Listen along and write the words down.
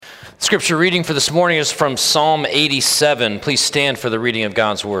Scripture reading for this morning is from Psalm 87. Please stand for the reading of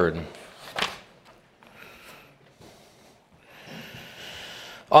God's Word.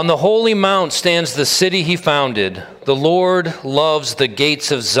 On the holy mount stands the city he founded. The Lord loves the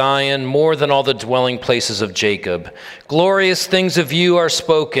gates of Zion more than all the dwelling places of Jacob. Glorious things of you are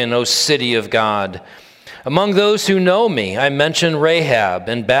spoken, O city of God. Among those who know me, I mention Rahab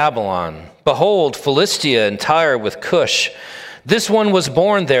and Babylon. Behold, Philistia and Tyre with Cush. This one was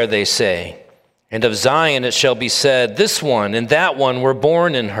born there, they say. And of Zion it shall be said, this one and that one were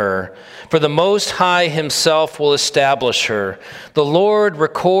born in her. For the Most High himself will establish her. The Lord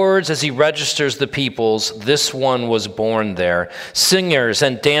records as he registers the peoples, this one was born there. Singers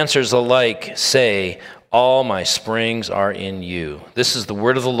and dancers alike say, all my springs are in you. This is the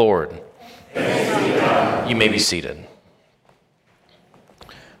word of the Lord. You may be seated.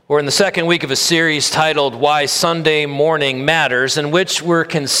 We're in the second week of a series titled Why Sunday Morning Matters, in which we're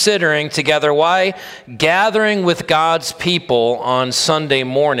considering together why gathering with God's people on Sunday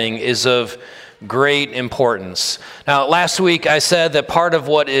morning is of great importance. Now, last week I said that part of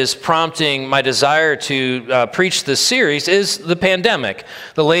what is prompting my desire to preach this series is the pandemic.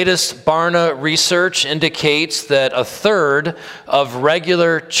 The latest Barna research indicates that a third of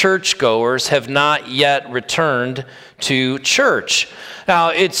regular churchgoers have not yet returned to church. Now,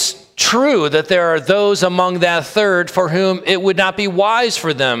 it's true that there are those among that third for whom it would not be wise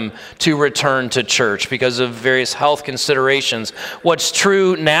for them to return to church because of various health considerations. What's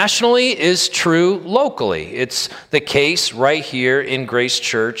true nationally is true locally. It's the case right here in Grace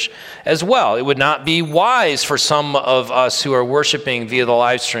Church as well. It would not be wise for some of us who are worshiping via the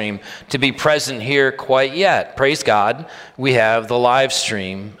live stream to be present here quite yet. Praise God, we have the live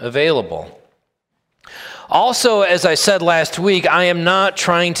stream available. Also, as I said last week, I am not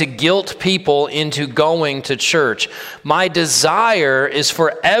trying to guilt people into going to church. My desire is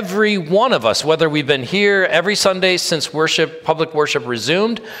for every one of us, whether we've been here every Sunday since public worship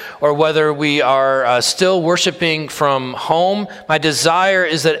resumed, or whether we are still worshiping from home, my desire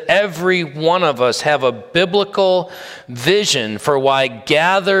is that every one of us have a biblical vision for why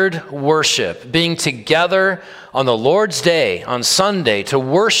gathered worship, being together on the Lord's Day, on Sunday, to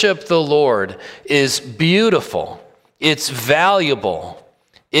worship the Lord is beautiful, it's valuable,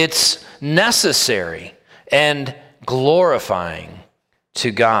 it's necessary, and glorifying to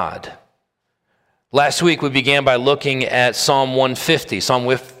God. Last week we began by looking at Psalm 150. Psalm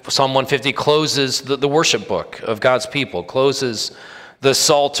 150 closes the worship book of God's people, closes the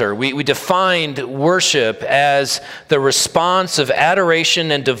Psalter. We defined worship as the response of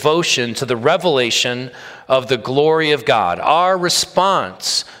adoration and devotion to the revelation of the glory of God. Our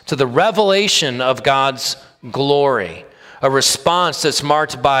response to the revelation of God's glory. A response that's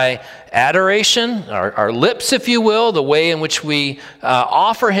marked by adoration, our lips, if you will, the way in which we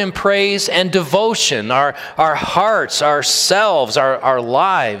offer him praise, and devotion, our hearts, ourselves, our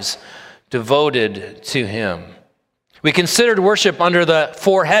lives devoted to him. We considered worship under the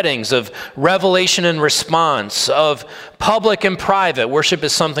four headings of revelation and response, of public and private. Worship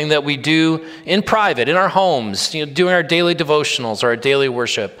is something that we do in private, in our homes, doing our daily devotionals or our daily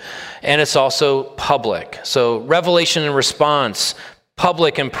worship. And it's also public. So revelation and response,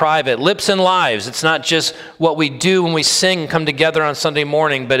 public and private, lips and lives. It's not just what we do when we sing, come together on Sunday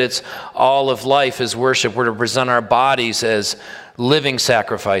morning, but it's all of life is worship. We're to present our bodies as living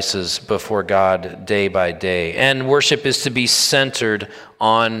sacrifices before God day by day. And worship is to be centered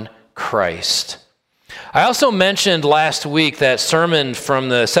on Christ. I also mentioned last week that sermon from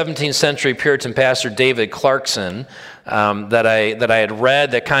the 17th century Puritan pastor David Clarkson that I had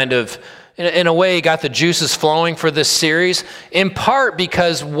read that kind of, in a way, got the juices flowing for this series, in part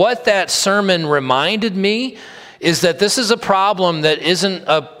because what that sermon reminded me is that this is a problem that isn't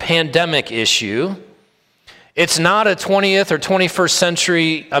a pandemic issue. It's not a 20th or 21st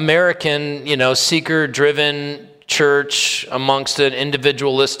century American, seeker-driven church amongst an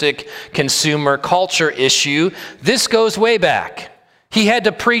individualistic consumer culture issue. This goes way back. He had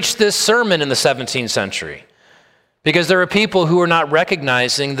to preach this sermon in the 17th century because there are people who are not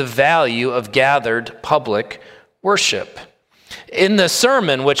recognizing the value of gathered public worship. In the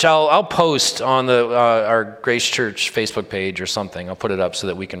sermon, which I'll post on our Grace Church Facebook page or something, I'll put it up so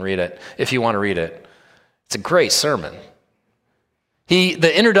that we can read it if you want to read it. It's a great sermon.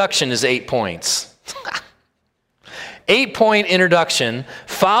 The introduction is 8 points. 8-point introduction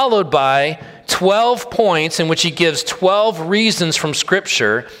followed by 12 points in which he gives 12 reasons from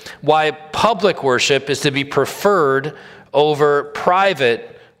Scripture why public worship is to be preferred over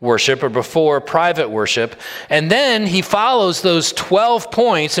private worship or before private worship. And then he follows those 12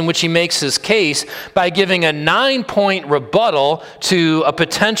 points in which he makes his case by giving a 9-point rebuttal to a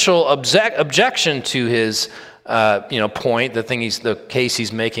potential objection to his point, the case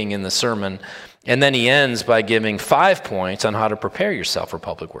he's making in the sermon. And then he ends by giving 5 points on how to prepare yourself for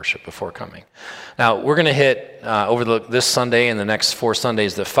public worship before coming. Now, we're going to hit over this Sunday and the next 4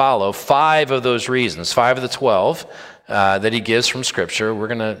 Sundays that follow 5 of those reasons, 5 of the 12 that he gives from Scripture. I'm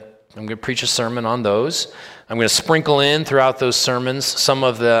going to preach a sermon on those. I'm going to sprinkle in throughout those sermons some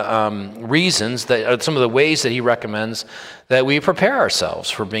of the reasons, some of the ways that he recommends that we prepare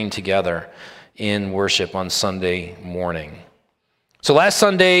ourselves for being together in worship on Sunday morning. So last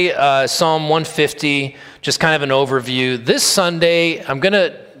Sunday, Psalm 150, just kind of an overview. This Sunday, I'm going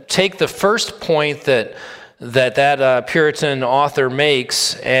to take the first point that Puritan author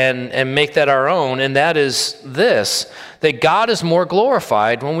makes and make that our own, and that is this, that God is more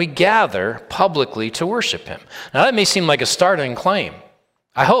glorified when we gather publicly to worship him. Now that may seem like a startling claim.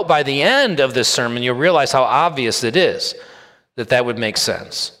 I hope by the end of this sermon you'll realize how obvious it is that would make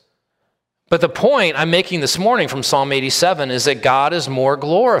sense. But the point I'm making this morning from Psalm 87 is that God is more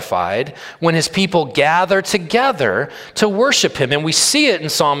glorified when his people gather together to worship him. And we see it in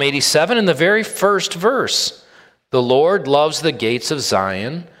Psalm 87 in the very first verse. The Lord loves the gates of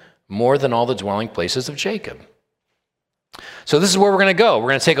Zion more than all the dwelling places of Jacob. So this is where we're going to go. We're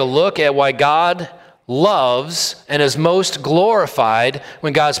going to take a look at why God loves and is most glorified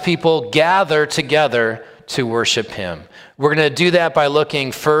when God's people gather together to worship him. We're going to do that by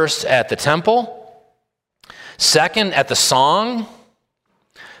looking first at the temple, second at the song,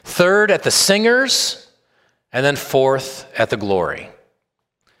 third at the singers, and then fourth at the glory.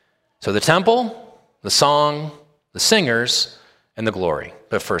 So the temple, the song, the singers, and the glory.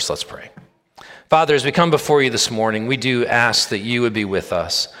 But first, let's pray. Father, as we come before you this morning, we do ask that you would be with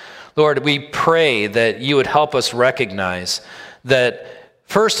us. Lord, we pray that you would help us recognize that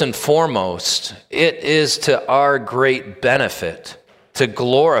first and foremost, it is to our great benefit to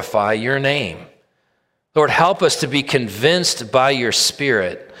glorify your name. Lord, help us to be convinced by your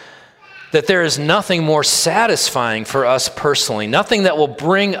Spirit that there is nothing more satisfying for us personally, nothing that will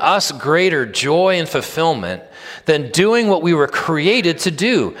bring us greater joy and fulfillment than doing what we were created to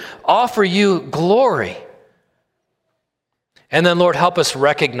do, offer you glory. And then, Lord, help us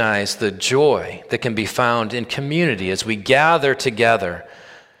recognize the joy that can be found in community as we gather together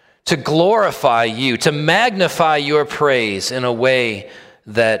to glorify you, to magnify your praise in a way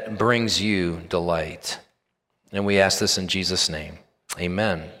that brings you delight. And we ask this in Jesus' name.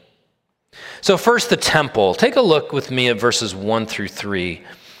 Amen. So first, the temple. Take a look with me at verses 1 through 3.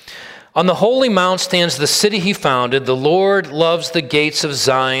 On the holy mount stands the city he founded. The Lord loves the gates of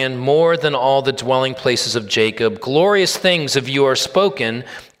Zion more than all the dwelling places of Jacob. Glorious things of you are spoken,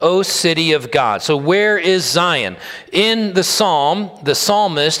 O city of God. So where is Zion? In the psalm, the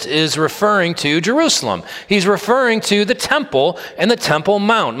psalmist is referring to Jerusalem. He's referring to the temple and the temple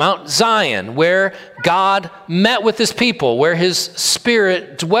mount, Mount Zion, where God met with his people, where his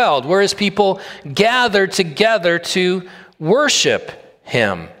Spirit dwelled, where his people gathered together to worship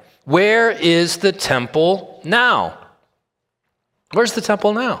him. Where is the temple now? Where's the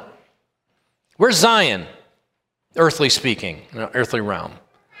temple now? Where's Zion, earthly speaking, earthly realm?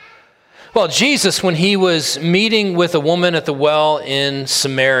 Well, Jesus, when he was meeting with a woman at the well in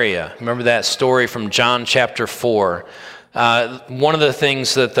Samaria, remember that story from John chapter 4, one of the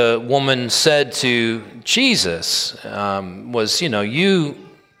things that the woman said to Jesus was,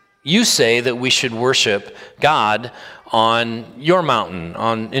 you say that we should worship God on your mountain,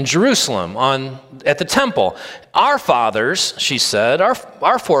 in Jerusalem, at the temple. Our fathers, she said,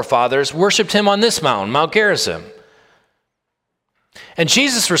 our forefathers worshipped him on this mountain, Mount Gerizim. And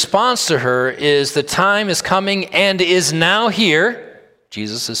Jesus' response to her is, the time is coming and is now here.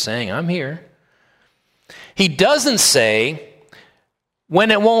 Jesus is saying, I'm here. He doesn't say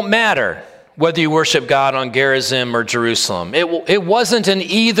when it won't matter whether you worship God on Gerizim or Jerusalem. It wasn't an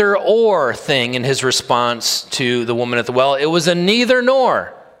either or thing in his response to the woman at the well. It was a neither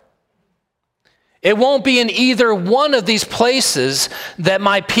nor. It won't be in either one of these places that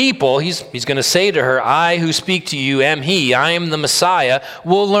my people, he's going to say to her, I who speak to you am he, I am the Messiah.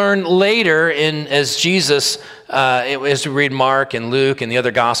 We'll learn later as Jesus, as we read Mark and Luke and the other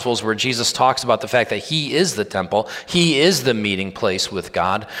Gospels where Jesus talks about the fact that he is the temple, he is the meeting place with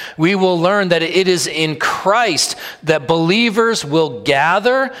God. We will learn that it is in Christ that believers will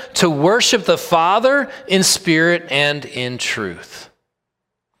gather to worship the Father in spirit and in truth.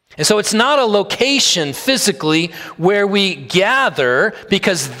 And so it's not a location physically where we gather,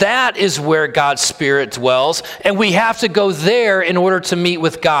 because that is where God's Spirit dwells, and we have to go there in order to meet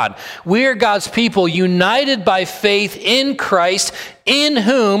with God. We are God's people united by faith in Christ, in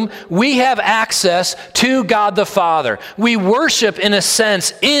whom we have access to God the Father. We worship, in a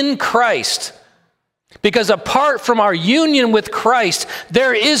sense, in Christ. Because apart from our union with Christ,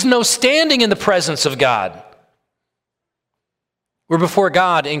 there is no standing in the presence of God. We're before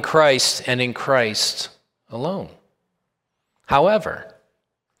God in Christ and in Christ alone. However,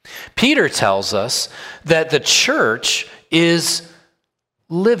 Peter tells us that the church is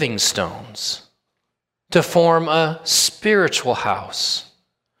living stones to form a spiritual house,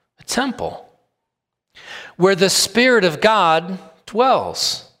 a temple, where the Spirit of God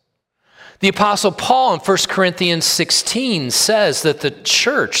dwells. The Apostle Paul in 1 Corinthians 16 says that the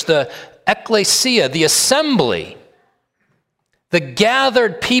church, the ecclesia, the assembly, the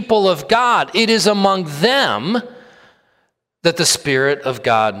gathered people of God, it is among them that the Spirit of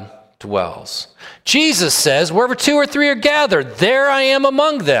God dwells. Jesus says, wherever two or three are gathered, there I am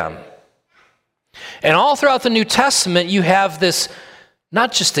among them. And all throughout the New Testament, you have this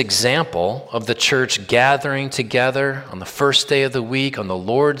not just example of the church gathering together on the first day of the week, on the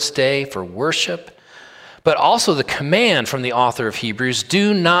Lord's Day for worship, but also the command from the author of Hebrews,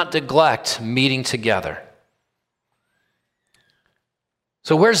 do not neglect meeting together.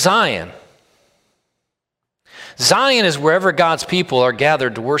 So where's Zion? Zion is wherever God's people are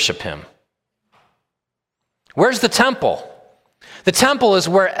gathered to worship him. Where's the temple? The temple is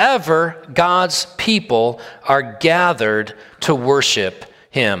wherever God's people are gathered to worship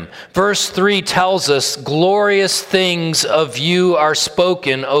him. Verse 3 tells us, glorious things of you are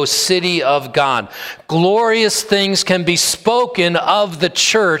spoken, O city of God. Glorious things can be spoken of the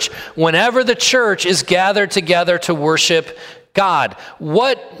church whenever the church is gathered together to worship God.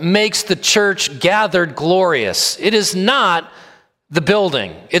 What makes the church gathered glorious? It is not the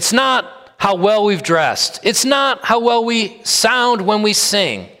building. It's not how well we've dressed. It's not how well we sound when we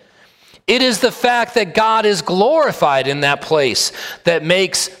sing. It is the fact that God is glorified in that place that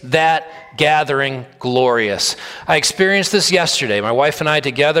makes that gathering glorious. I experienced this yesterday. My wife and I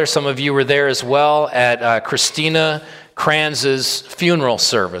together, some of you were there as well, at Christina Kranz's funeral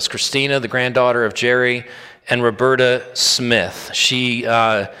service. Christina, the granddaughter of Jerry and Roberta Smith. She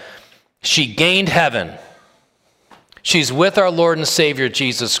gained heaven. She's with our Lord and Savior,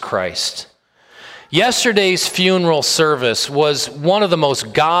 Jesus Christ. Yesterday's funeral service was one of the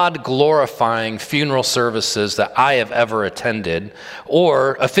most God-glorifying funeral services that I have ever attended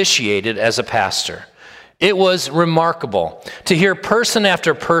or officiated as a pastor. It was remarkable to hear person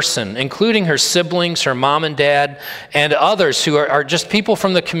after person, including her siblings, her mom and dad, and others who are just people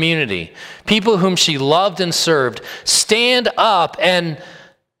from the community, people whom she loved and served, stand up and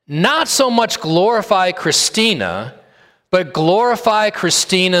not so much glorify Christina, but glorify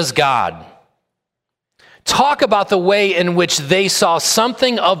Christina's God. Talk about the way in which they saw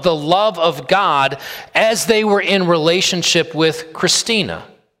something of the love of God as they were in relationship with Christina.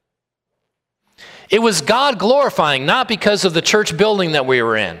 It was God glorifying, not because of the church building that we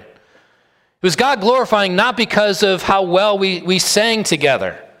were in. It was God glorifying not because of how well we sang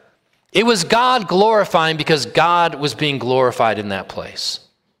together. It was God glorifying because God was being glorified in that place.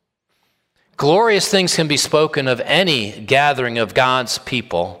 Glorious things can be spoken of any gathering of God's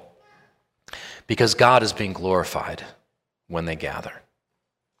people because God is being glorified when they gather.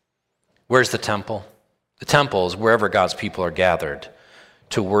 Where's the temple? The temple is wherever God's people are gathered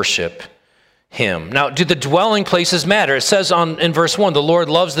to worship him. Now, do the dwelling places matter? It says in verse 1, the Lord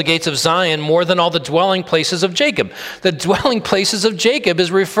loves the gates of Zion more than all the dwelling places of Jacob. The dwelling places of Jacob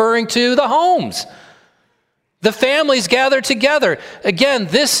is referring to the homes. The families gathered together. Again,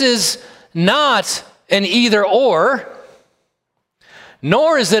 this is not an either or,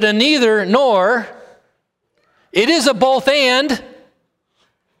 nor is it a neither nor. It is a both and.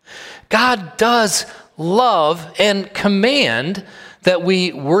 God does love and command that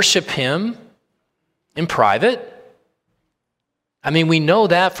we worship him in private. I mean, we know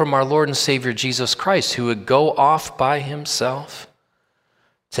that from our Lord and Savior Jesus Christ, who would go off by himself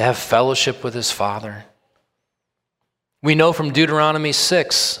to have fellowship with his Father. We know from Deuteronomy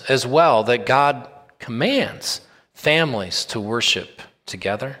 6 as well that God commands families to worship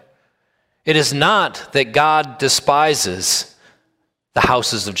together. It is not that God despises the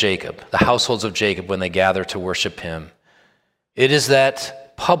houses of Jacob, the households of Jacob when they gather to worship him. It is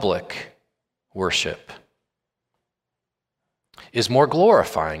that public worship is more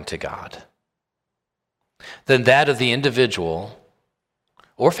glorifying to God than that of the individual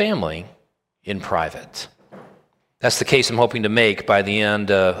or family in private. That's the case I'm hoping to make by the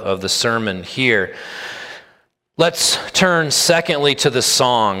end of the sermon here. Let's turn secondly to the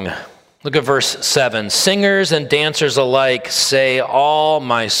song. Look at verse 7. Singers and dancers alike say, all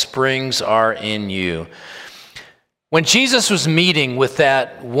my springs are in you. When Jesus was meeting with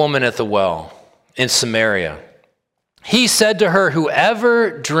that woman at the well in Samaria, he said to her,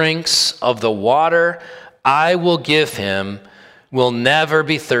 whoever drinks of the water I will give him will never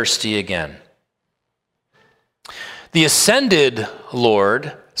be thirsty again. The ascended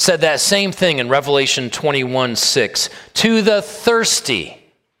Lord said that same thing in Revelation 21:6. To the thirsty,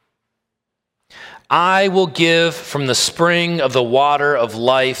 I will give from the spring of the water of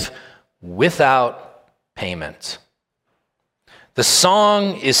life without payment. The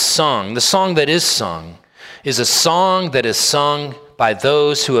song is sung. The song that is sung is a song that is sung by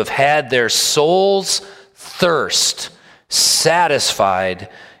those who have had their soul's thirst satisfied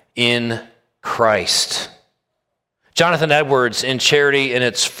in Christ. Jonathan Edwards in Charity and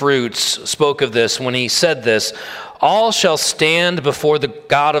Its Fruits spoke of this when he said this, all shall stand before the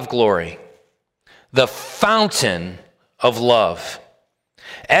God of glory, the fountain of love,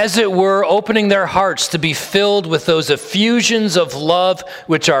 as it were opening their hearts to be filled with those effusions of love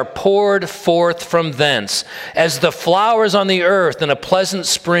which are poured forth from thence, as the flowers on the earth in a pleasant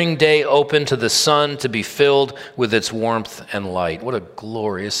spring day open to the sun to be filled with its warmth and light. What a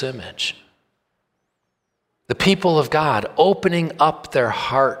glorious image. The people of God opening up their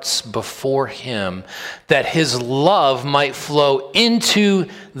hearts before him that his love might flow into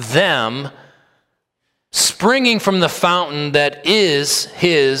them, springing from the fountain that is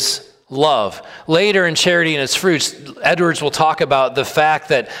his love. Later in Charity and Its Fruits, Edwards will talk about the fact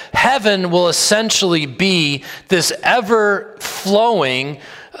that heaven will essentially be this ever-flowing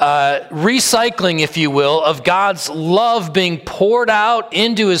recycling, if you will, of God's love being poured out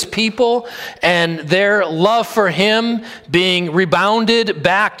into his people and their love for him being rebounded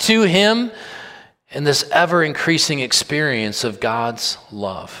back to him, and this ever-increasing experience of God's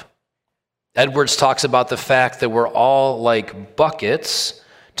love. Edwards talks about the fact that we're all like buckets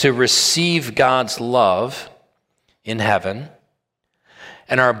to receive God's love in heaven,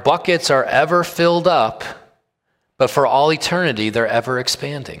 and our buckets are ever filled up, but for all eternity, they're ever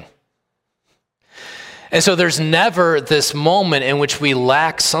expanding. And so there's never this moment in which we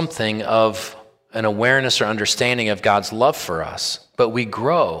lack something of an awareness or understanding of God's love for us, but we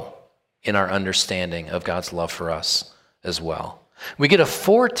grow in our understanding of God's love for us as well. We get a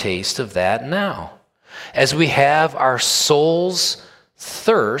foretaste of that now, as we have our soul's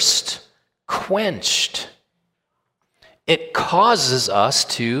thirst quenched. It causes us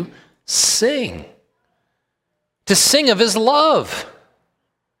to sing of his love.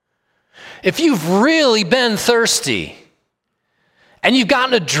 If you've really been thirsty and you've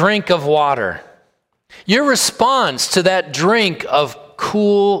gotten a drink of water, your response to that drink of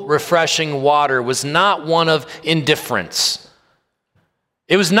cool, refreshing water was not one of indifference.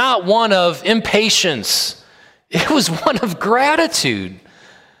 It was not one of impatience. It was one of gratitude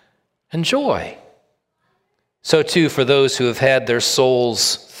and joy. So too for those who have had their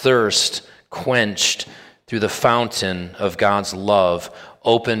soul's thirst quenched through the fountain of God's love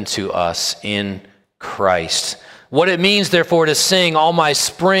open to us in Christ. What it means, therefore, to sing, all my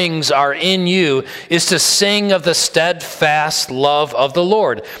springs are in you, is to sing of the steadfast love of the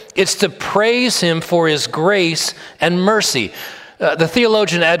Lord. It's to praise him for his grace and mercy. The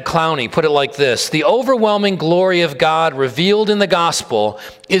theologian Ed Clowney put it like this: the overwhelming glory of God revealed in the gospel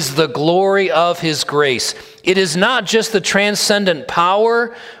is the glory of his grace. It is not just the transcendent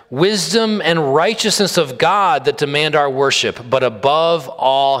power, wisdom, and righteousness of God that demand our worship, but above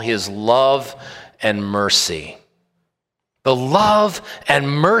all, his love and mercy. The love and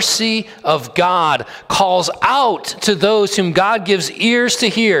mercy of God calls out to those whom God gives ears to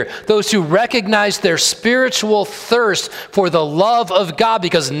hear, those who recognize their spiritual thirst for the love of God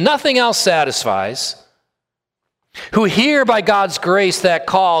because nothing else satisfies, who hear by God's grace that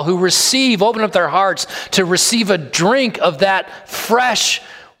call, who open up their hearts to receive a drink of that fresh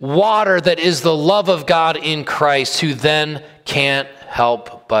water that is the love of God in Christ, who then can't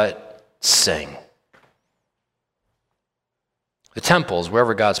help but sing. The temple is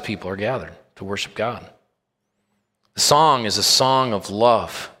wherever God's people are gathered to worship God. The song is a song of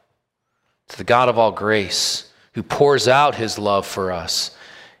love to the God of all grace, who pours out his love for us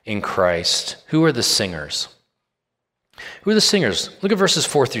in Christ. Who are the singers? Who are the singers? Look at verses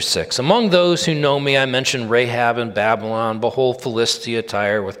 4 through 6. Among those who know me, I mentioned Rahab and Babylon. Behold, Philistia,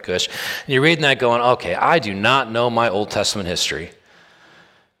 Tyre with Cush. And you're reading that going, okay, I do not know my Old Testament history.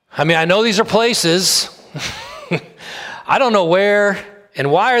 I mean, I know these are places. I don't know where And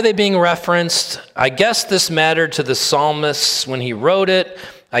why are they being referenced? I guess this mattered to the psalmist when he wrote it.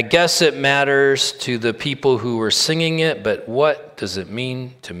 I guess it matters to the people who were singing it, but what does it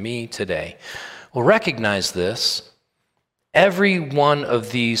mean to me today? Well, recognize this. Every one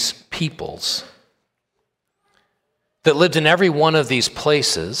of these peoples that lived in every one of these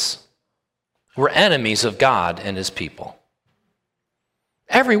places were enemies of God and his people.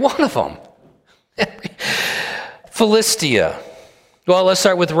 Every one of them. Philistia. Well, let's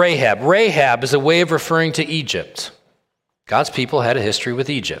start with Rahab. Rahab is a way of referring to Egypt. God's people had a history with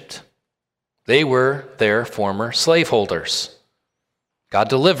Egypt. They were their former slaveholders. God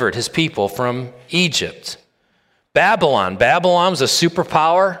delivered his people from Egypt. Babylon. Babylon was a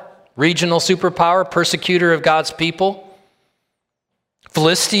superpower, regional superpower, persecutor of God's people.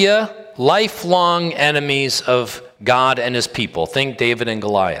 Philistia, lifelong enemies of God and his people. Think David and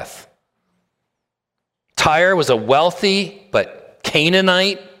Goliath. Tyre was a wealthy but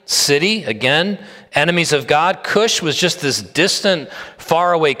Canaanite city, again, enemies of God. Cush was just this distant,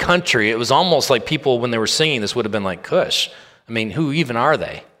 faraway country. It was almost like people, when they were singing this, would have been like, Cush. I mean, who even are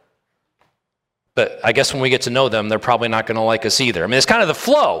they? But I guess when we get to know them, they're probably not going to like us either. I mean, it's kind of the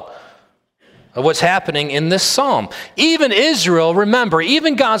flow of what's happening in this psalm. Even Israel, remember,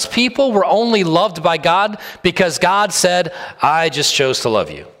 even God's people were only loved by God because God said, I just chose to love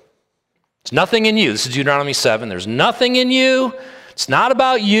you. There's nothing in you. This is Deuteronomy 7. There's nothing in you. It's not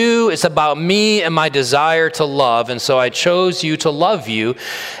about you. It's about me and my desire to love. And so I chose you to love you.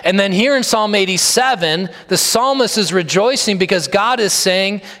 And then here in Psalm 87, the psalmist is rejoicing because God is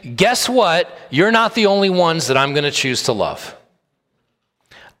saying, guess what? You're not the only ones that I'm going to choose to love.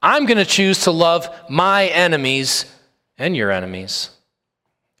 I'm going to choose to love my enemies and your enemies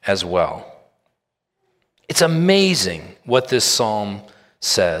as well. It's amazing what this psalm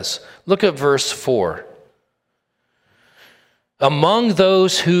says. Look at verse 4. Among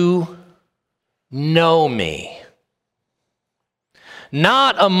those who know me,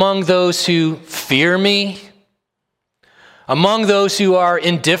 not among those who fear me, among those who are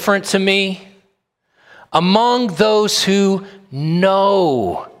indifferent to me, among those who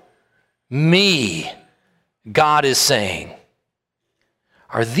know me, God is saying,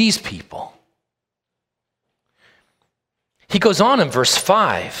 are these people. He goes on in verse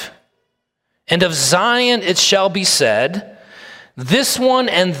 5, and of Zion it shall be said, this one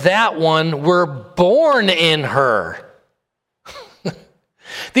and that one were born in her.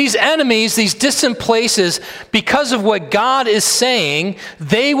 These enemies, these distant places, because of what God is saying,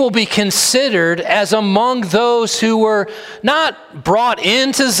 they will be considered as among those who were not brought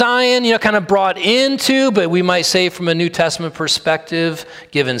into Zion, kind of brought into, but we might say from a New Testament perspective,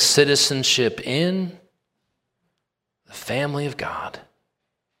 given citizenship in the family of God.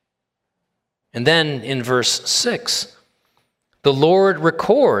 And then in verse 6, the Lord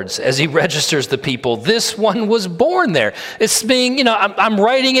records as he registers the people, this one was born there. It's being, I'm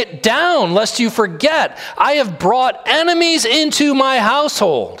writing it down lest you forget. I have brought enemies into my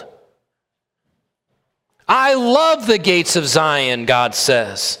household. I love the gates of Zion, God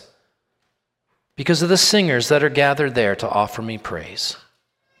says, because of the singers that are gathered there to offer me praise.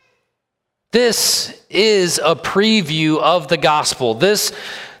 This is a preview of the gospel. This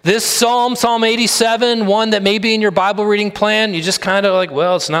psalm, Psalm 87, one that may be in your Bible reading plan, you just kind of like,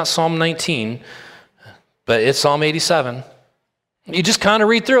 well, it's not Psalm 19, but it's Psalm 87. You just kind of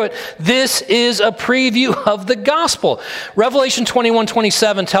read through it. This is a preview of the gospel. Revelation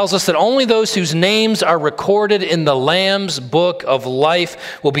 21:27 tells us that only those whose names are recorded in the Lamb's book of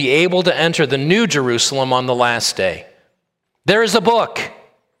life will be able to enter the new Jerusalem on the last day. There is a book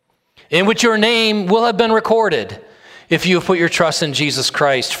in which your name will have been recorded if you have put your trust in Jesus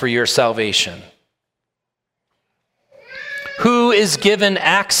Christ for your salvation. Who is given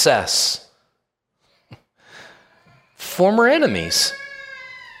access? Former enemies.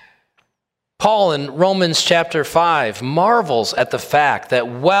 Paul in Romans chapter 5 marvels at the fact that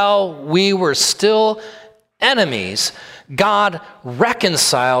while we were still enemies, God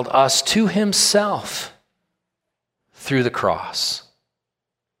reconciled us to himself through the cross.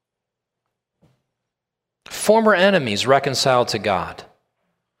 Former enemies reconciled to God.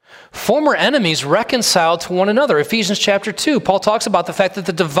 Former enemies reconciled to one another. Ephesians chapter 2, Paul talks about the fact that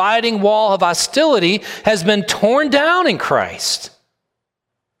the dividing wall of hostility has been torn down in Christ.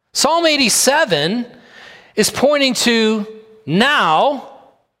 Psalm 87 is pointing to now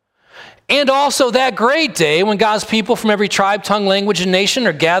and also that great day when God's people from every tribe, tongue, language, and nation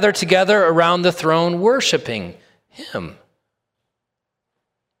are gathered together around the throne worshiping him.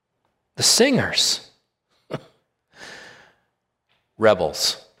 The singers.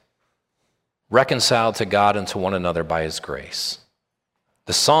 Rebels, reconciled to God and to one another by his grace.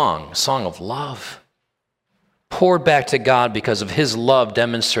 the song, a song of love, poured back to God because of his love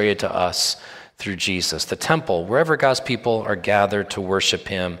demonstrated to us through Jesus. The temple, wherever God's people are gathered to worship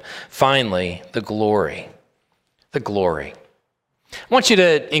him. Finally, the glory. The glory. I want you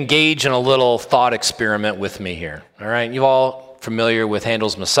to engage in a little thought experiment with me here. All right, you all familiar with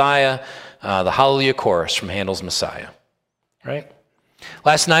Handel's Messiah, the Hallelujah chorus from Handel's Messiah, right?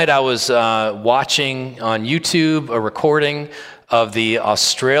 Last night I was watching on YouTube a recording of the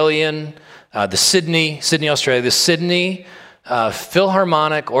Sydney, Australia, the Sydney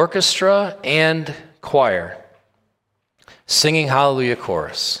Philharmonic Orchestra and Choir singing Hallelujah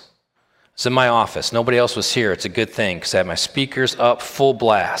chorus. It's in my office. Nobody else was here. It's a good thing because I had my speakers up full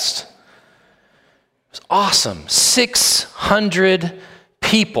blast. It was awesome. 600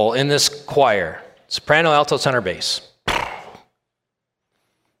 people in this choir. Soprano, alto, tenor, bass.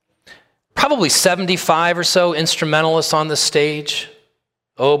 Probably 75 or so instrumentalists on the stage.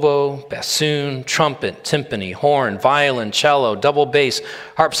 Oboe, bassoon, trumpet, timpani, horn, violin, cello, double bass,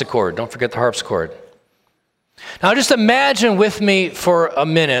 harpsichord. Don't forget the harpsichord. Now just imagine with me for a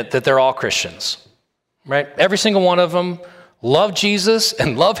minute that they're all Christians, right? Every single one of them love Jesus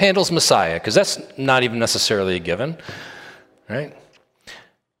and love Handel's Messiah, because that's not even necessarily a given, right?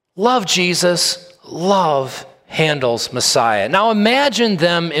 Love Jesus, love Handel's Messiah. Now imagine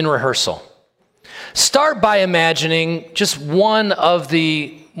them in rehearsal. Start by imagining just one of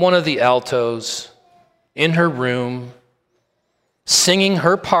the altos in her room singing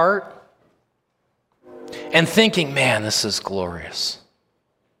her part and thinking, man, this is glorious.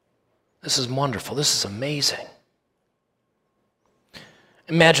 This is wonderful. This is amazing.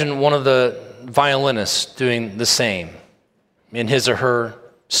 Imagine one of the violinists doing the same in his or her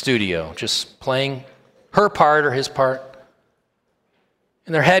studio, just playing her part or his part.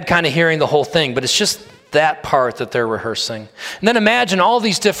 In their head, kind of hearing the whole thing, but it's just that part that they're rehearsing. And then imagine all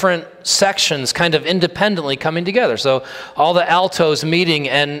these different sections kind of independently coming together. So all the altos meeting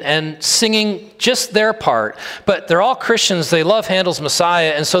and singing just their part. But they're all Christians. They love Handel's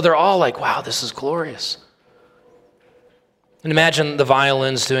Messiah. And so they're all like, wow, this is glorious. And imagine the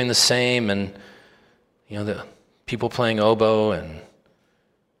violins doing the same, and the people playing oboe, and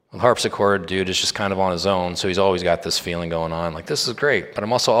the harpsichord dude is just kind of on his own, so he's always got this feeling going on, like, this is great, but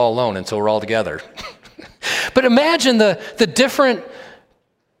I'm also all alone until we're all together. But imagine the different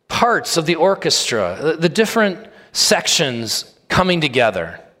parts of the orchestra, the different sections coming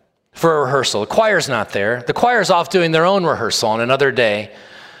together for a rehearsal. The choir's not there. The choir's off doing their own rehearsal on another day.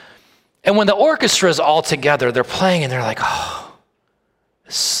 And when the orchestra is all together, they're playing and they're like, oh,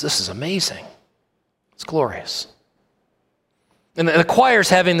 this is amazing. It's glorious. And the choir's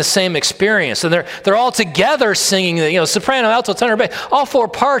having the same experience, and they're all together singing, soprano, alto, tenor, bass. All four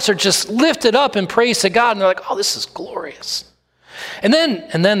parts are just lifted up in praise to God, and they're like, oh, this is glorious. And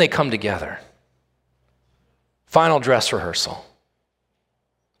then they come together. Final dress rehearsal.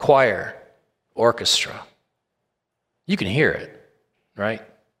 Choir, orchestra. You can hear it, right?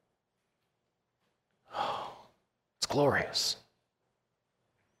 Oh, it's glorious.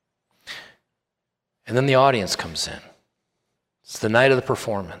 And then the audience comes in. It's the night of the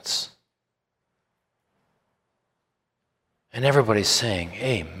performance. And everybody's saying,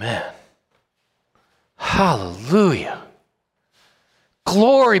 amen. Hallelujah.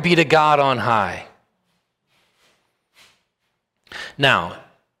 Glory be to God on high. Now,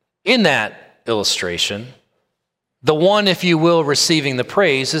 in that illustration, the one, if you will, receiving the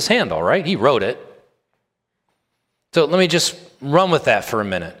praise is Handel, right? He wrote it. So let me just run with that for a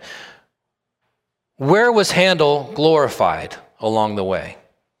minute. Where was Handel glorified along the way?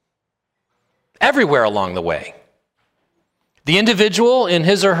 Everywhere along the way. The individual in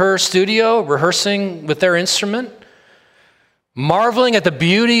his or her studio rehearsing with their instrument, marveling at the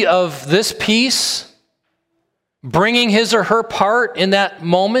beauty of this piece, bringing his or her part in that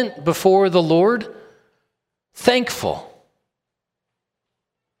moment before the Lord, thankful.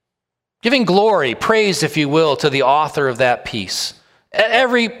 Giving glory, praise, if you will, to the author of that piece. At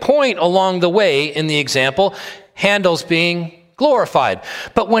every point along the way in the example, Handel's being glorified.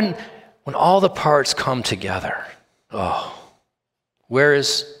 But when all the parts come together, where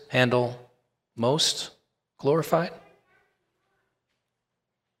is Handel most glorified?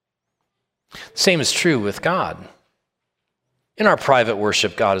 The same is true with God. In our private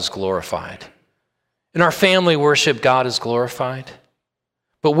worship, God is glorified. In our family worship, God is glorified.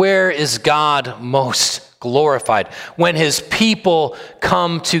 But where is God most glorified? When his people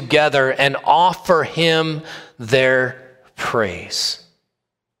come together and offer him their praise.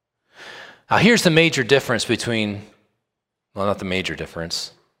 Now here's the major difference between, well, not the major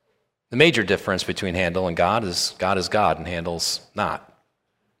difference. The major difference between Handel and God is God and Handel's not.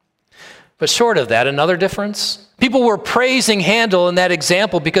 But short of that, another difference. People were praising Handel in that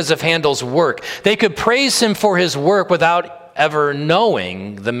example because of Handel's work. They could praise him for his work without ever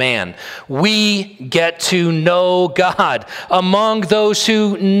knowing the man. We get to know God among those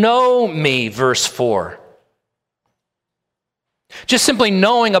who know me, verse 4. Just simply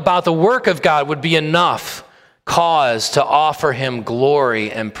knowing about the work of God would be enough cause to offer him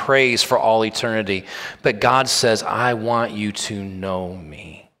glory and praise for all eternity. But God says, I want you to know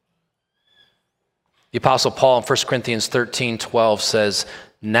me. The Apostle Paul in 1 Corinthians 13:12 says,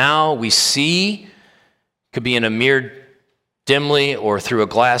 now we see, could be in a mirror dimly or through a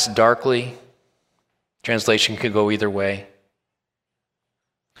glass darkly. Translation could go either way.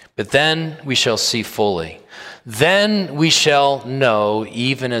 But then we shall see fully. Then we shall know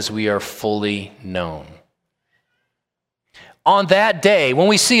even as we are fully known. On that day, when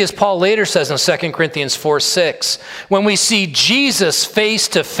we see, as Paul later says in 2 Corinthians 4:6, when we see Jesus face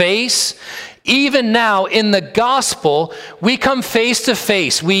to face, even now in the gospel, we come face to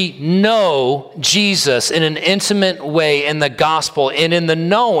face. We know Jesus in an intimate way in the gospel, and in the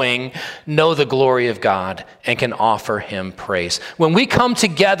knowing, know the glory of God and can offer him praise. When we come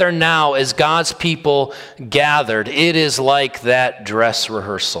together now as God's people gathered, it is like that dress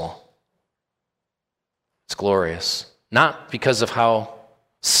rehearsal. It's glorious. Not because of how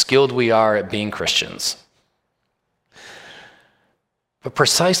skilled we are at being Christians, but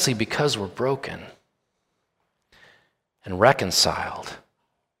precisely because we're broken and reconciled,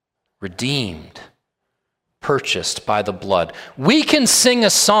 redeemed, purchased by the blood. We can sing a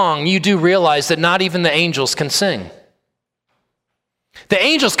song you do realize that not even the angels can sing. The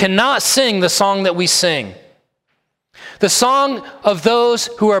angels cannot sing the song that we sing. The song of those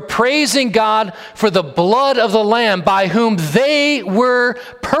who are praising God for the blood of the Lamb by whom they were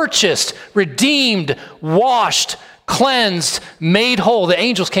purchased, redeemed, washed, cleansed, made whole. The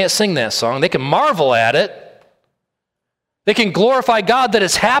angels can't sing that song. They can marvel at it. They can glorify God that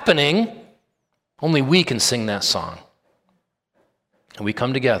it's happening. Only we can sing that song. And we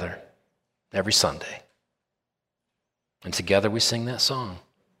come together every Sunday. And together we sing that song.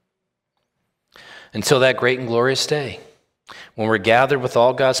 Until that great and glorious day, when we're gathered with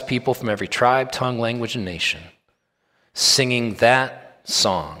all God's people from every tribe, tongue, language, and nation, singing that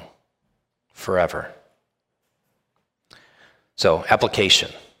song forever. So,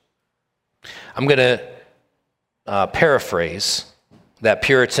 application. I'm going to paraphrase that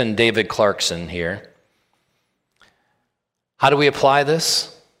Puritan David Clarkson here. How do we apply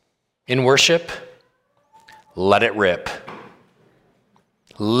this in worship? Let it rip.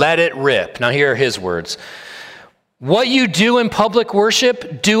 Let it rip. Now, here are his words. What you do in public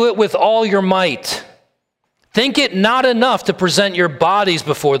worship, do it with all your might. Think it not enough to present your bodies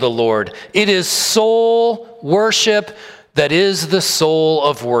before the Lord. It is soul worship that is the soul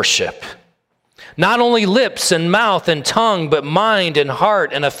of worship. Not only lips and mouth and tongue, but mind and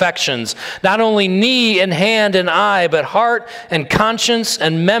heart and affections. Not only knee and hand and eye, but heart and conscience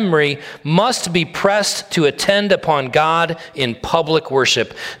and memory must be pressed to attend upon God in public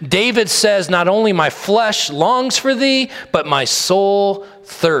worship. David says, not only my flesh longs for thee, but my soul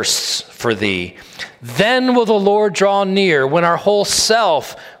thirsts for thee. Then will the Lord draw near when our whole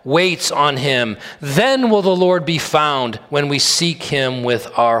self waits on him. Then will the Lord be found when we seek him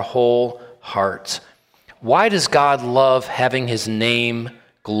with our whole heart. Why does God love having his name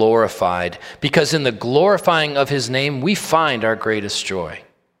glorified? Because in the glorifying of his name, we find our greatest joy.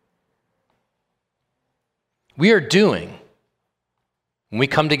 We are doing, when we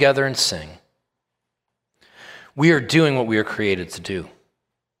come together and sing, we are doing what we are created to do.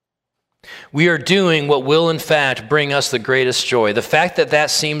 We are doing what will, in fact, bring us the greatest joy. The fact that that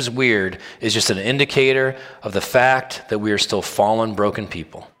seems weird is just an indicator of the fact that we are still fallen, broken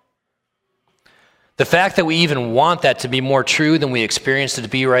people. The fact that we even want that to be more true than we experience it to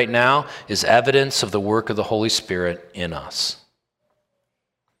be right now is evidence of the work of the Holy Spirit in us.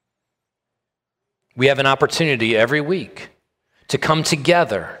 We have an opportunity every week to come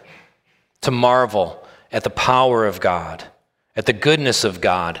together to marvel at the power of God, at the goodness of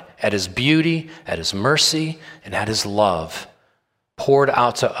God, at his beauty, at his mercy, and at his love poured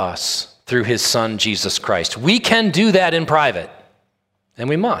out to us through his Son, Jesus Christ. We can do that in private, and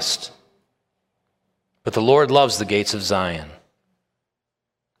we must. But the Lord loves the gates of Zion,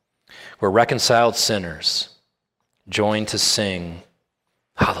 where reconciled sinners join to sing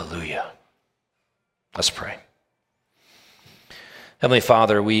hallelujah. Let's pray. Heavenly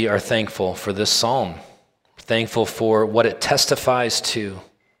Father, we are thankful for this psalm. We're thankful for what it testifies to.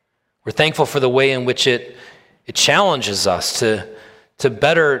 We're thankful for the way in which it challenges us to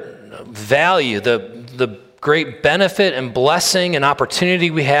better value the great benefit and blessing and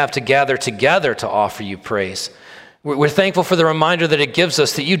opportunity we have to gather together to offer you praise. We're thankful for the reminder that it gives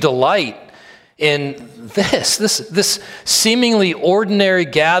us that you delight in this seemingly ordinary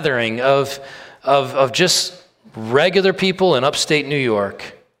gathering of just regular people in upstate New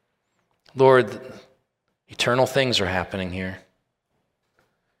York. Lord, eternal things are happening here.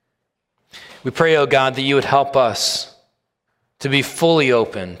 We pray, oh God, that you would help us to be fully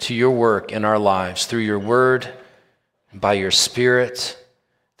open to your work in our lives through your word and by your Spirit,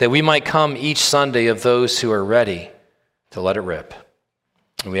 that we might come each Sunday of those who are ready to let it rip.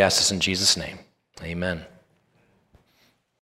 And we ask this in Jesus' name. Amen.